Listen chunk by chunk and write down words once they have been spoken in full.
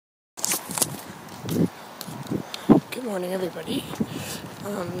Good morning, everybody.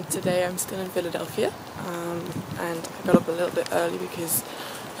 Today I'm still in Philadelphia, and I got up a little bit early because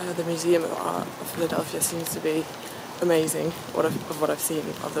the Museum of Art of Philadelphia seems to be amazing of what I've seen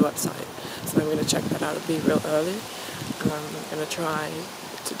of the website. So I'm going to check that out. It'll be real early. I'm going to try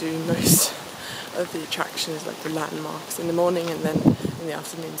to do most of the attractions, like the landmarks, in the morning, and then in the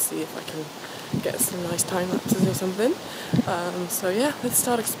afternoon see if I can get some nice time lapses or something. So yeah, let's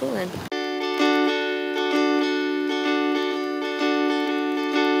start exploring.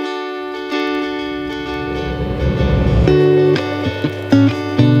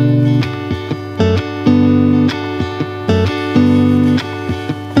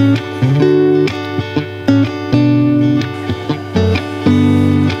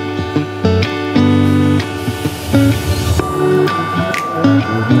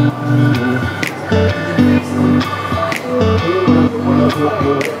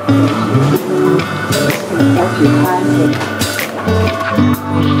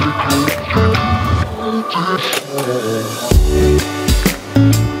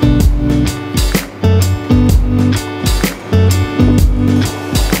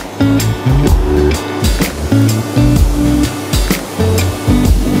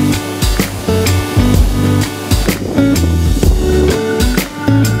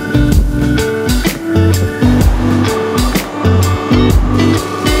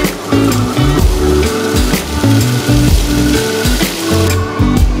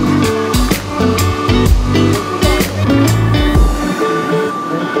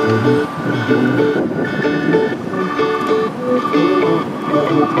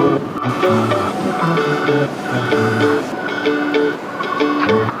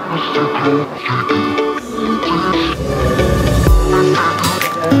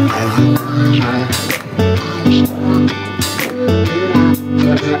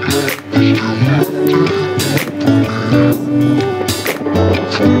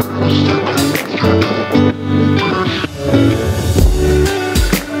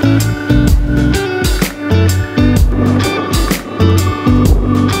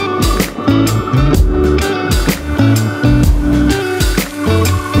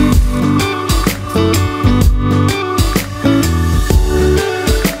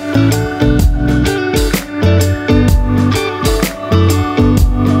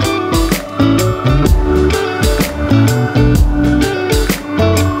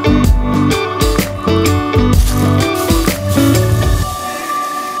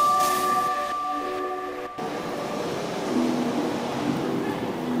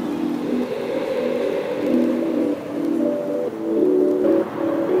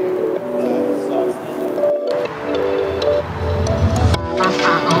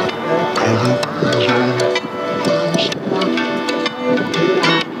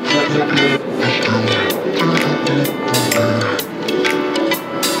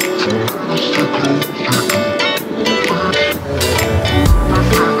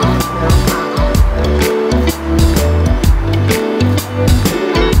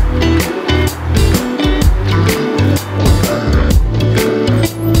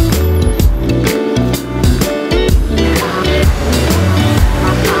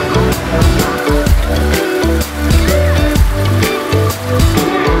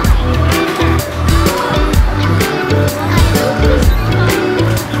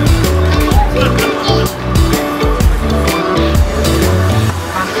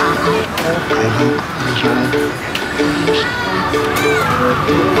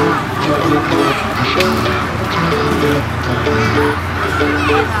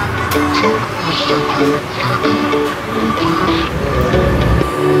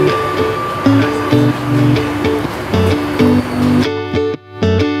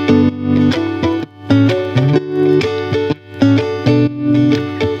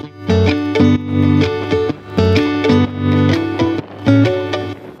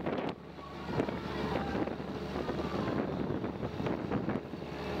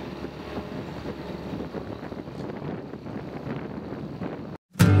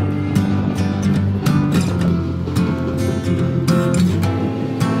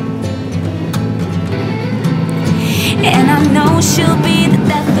 She'll be the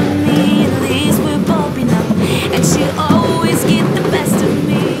death of me, at least we're both enough, and she'll always get the best of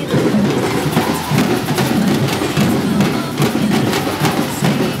me.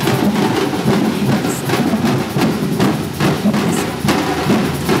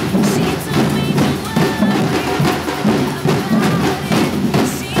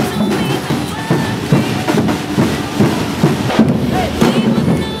 She told me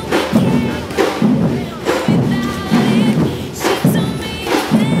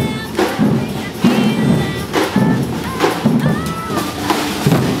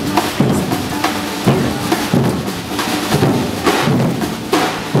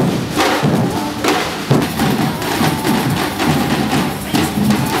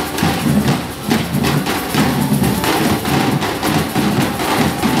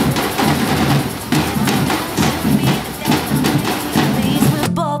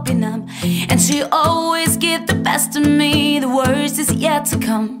best of me, the worst is yet to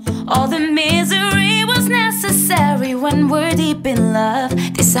come. All the misery was necessary when we're deep in love.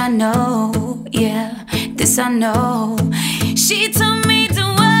 This I know, yeah, this I know. She told me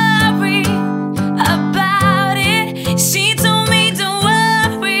don't worry about it. She told me don't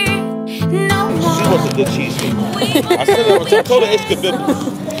worry no more. She wants a good cheesesteak. I said that was, I told her Ishkabibble.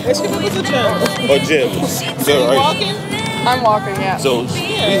 Ishkabibbles or Jim's? Or Jim's. So, right. Walking? I'm walking, yeah. So we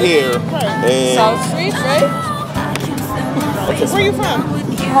here and South Street, right? Where you from?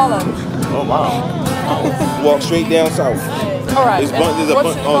 Holland. oh wow. Walk straight down south. Alright. There's a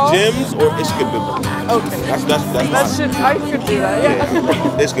bunch on Jim's or Ishkabibble. Okay. That's I mine. should do that,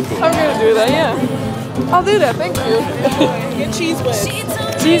 yeah. Ishkabibble. I'm gonna do that, yeah. I'll do that, thank you. Get cheese whiz.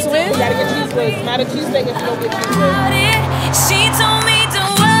 Cheese whiz? You gotta get cheese whiz. Not a cheesesteak if you don't get cheese whiz. She told me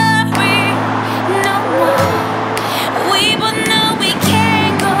don't worry no more. We both know we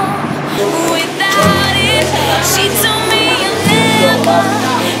can't go without it. She told me you'll never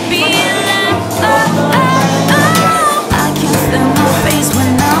be alone. Oh, oh, oh. I can feel my face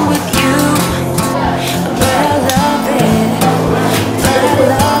when I'm with you, but I love it, but I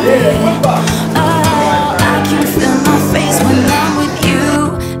love it. Oh, I can feel my face when I'm with you,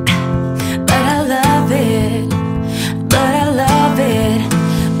 but I love it, but I love it.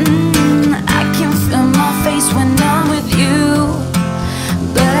 I can feel my face when I'm with you,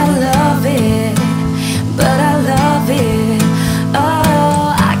 but I love it, but I love it.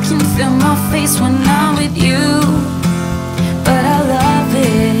 Oh, I can feel my face when I'm with you.